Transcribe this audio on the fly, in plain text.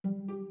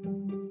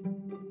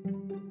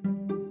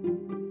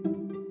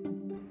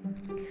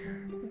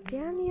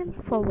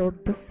followed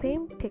the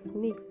same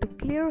technique to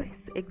clear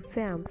his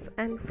exams,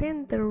 and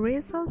when the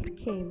result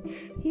came,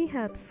 he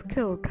had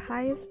scored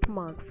highest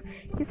marks.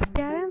 His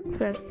parents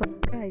were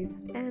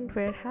surprised and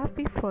were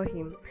happy for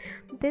him.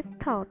 They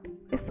thought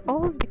it's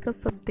all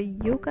because of the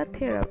yoga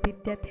therapy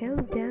that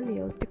helped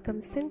Daniel to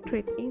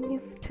concentrate in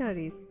his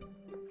studies.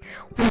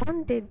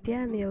 One day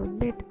Daniel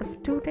met a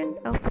student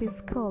of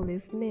his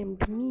college named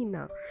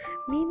Meena.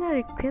 Meena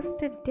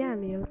requested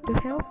Daniel to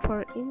help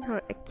her in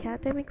her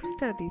academic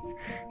studies.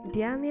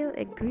 Daniel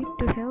agreed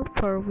to help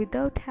her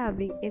without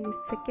having any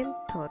second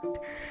thought,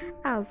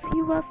 as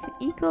he was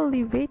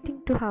eagerly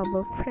waiting to have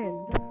a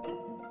friend.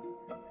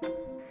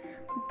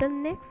 The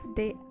next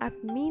day at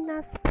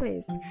Meena's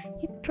place,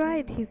 he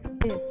tried his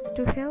best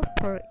to help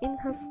her in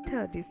her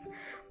studies,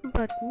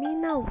 but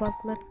Meena was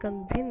not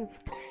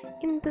convinced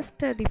in the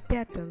study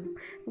pattern.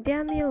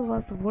 Daniel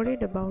was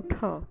worried about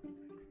her.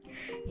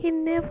 He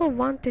never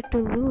wanted to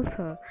lose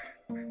her,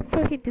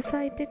 so he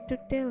decided to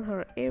tell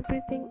her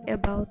everything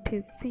about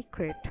his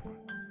secret.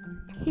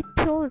 He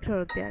told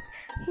her that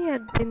he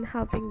had been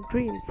having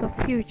dreams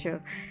of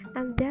future,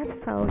 and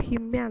that's how he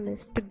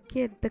managed to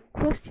get the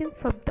questions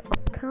of the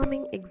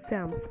upcoming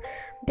exams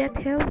that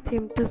helped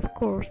him to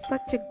score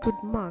such a good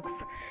marks.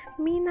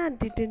 Meena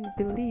didn't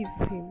believe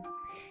him.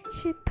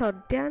 She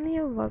thought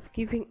Daniel was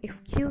giving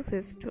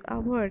excuses to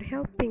avoid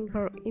helping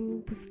her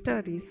in the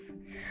studies.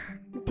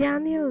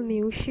 Daniel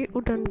knew she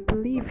wouldn't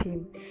believe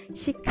him.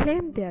 She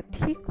claimed that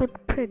he could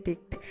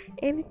predict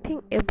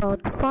anything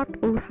about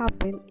what would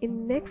happen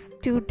in next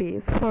 2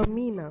 days for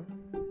Meena.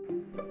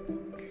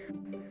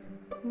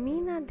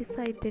 Meena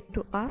decided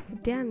to ask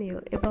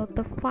Daniel about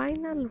the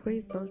final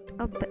result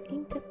of the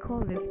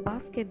inter-college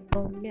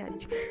basketball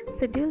match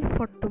scheduled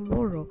for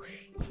tomorrow.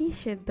 He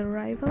said the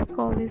rival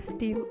college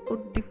team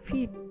would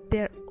defeat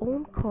their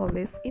own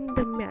college in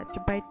the match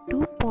by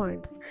 2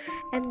 points,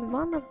 and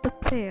one of the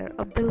players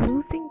of the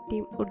losing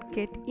team would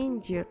get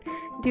injured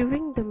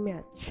during the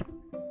match.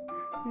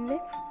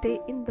 Next day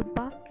in the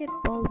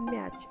basketball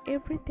match,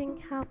 everything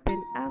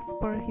happened as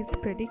per his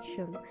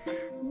prediction.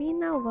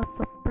 Meena was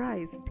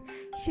surprised.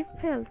 She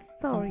felt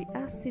sorry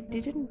as she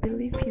didn't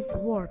believe his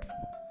words.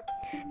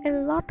 A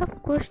lot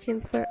of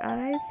questions were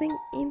arising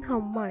in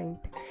her mind.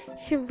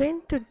 She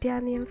went to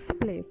Daniel's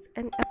place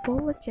and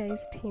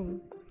apologized him.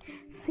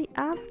 She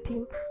asked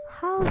him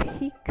how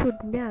he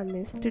could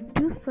manage to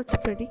do such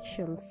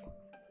predictions.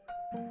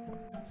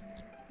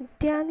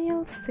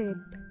 Daniel said,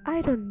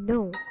 "I don't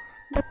know.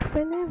 But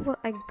whenever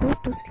I go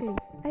to sleep,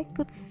 I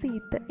could see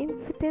the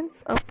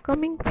incidents of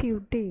coming few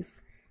days."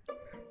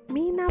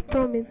 Meena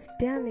promised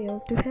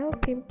Daniel to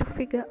help him to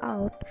figure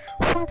out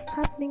what's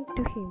happening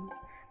to him,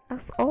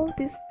 as all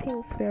these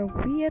things were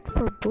weird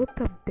for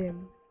both of them.